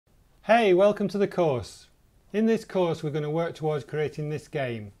Hey, welcome to the course. In this course we're going to work towards creating this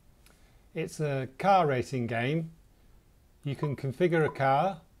game. It's a car racing game. You can configure a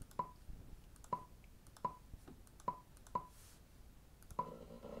car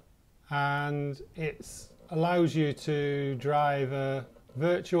and it allows you to drive a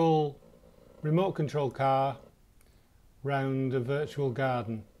virtual remote control car round a virtual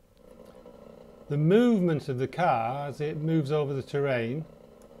garden. The movement of the car as it moves over the terrain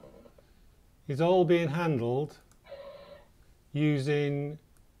is all being handled using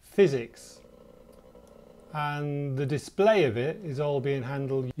physics, and the display of it is all being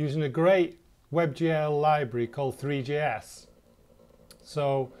handled using a great WebGL library called THREE.js.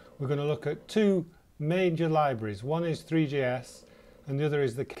 So we're going to look at two major libraries. One is THREE.js and the other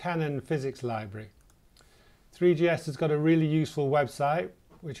is the Cannon physics library. THREE.js has got a really useful website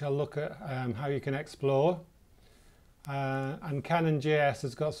which I'll look at how you can explore. And CANNON.js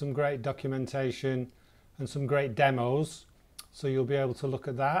has got some great documentation and some great demos, so you'll be able to look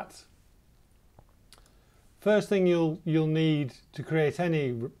at that. First thing you'll need to create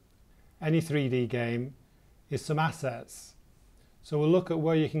any 3D game is some assets. So we'll look at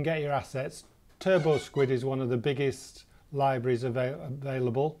where you can get your assets. TurboSquid is one of the biggest libraries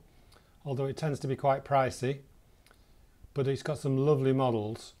available, although it tends to be quite pricey, but it's got some lovely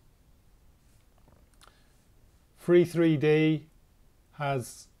models. Free3D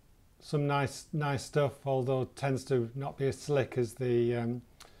has some nice stuff, although it tends to not be as slick as the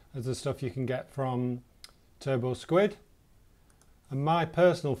stuff you can get from TurboSquid. And my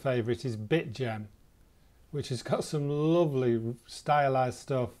personal favourite is BitGem, which has got some lovely stylized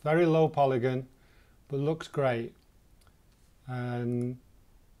stuff. Very low polygon, but looks great. And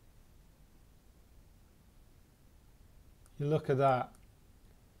you look at that,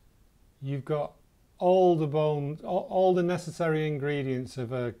 you've got all the necessary ingredients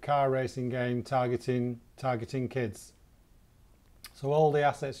of a car racing game targeting kids. So all the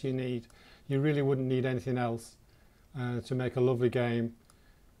assets you need. You really wouldn't need anything else to make a lovely game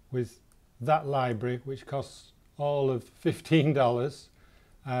with that library, which costs all of $15.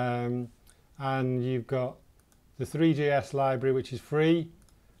 And you've got the THREE.js library, which is free,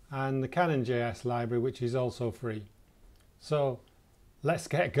 and the CANNON.js library, which is also free. So let's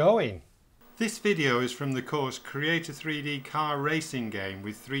get going. This video is from the course Create a 3D Car Racing Game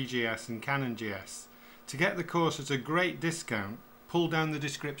with THREE.js and CANNON.js. To get the course at a great discount, pull down the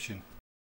description.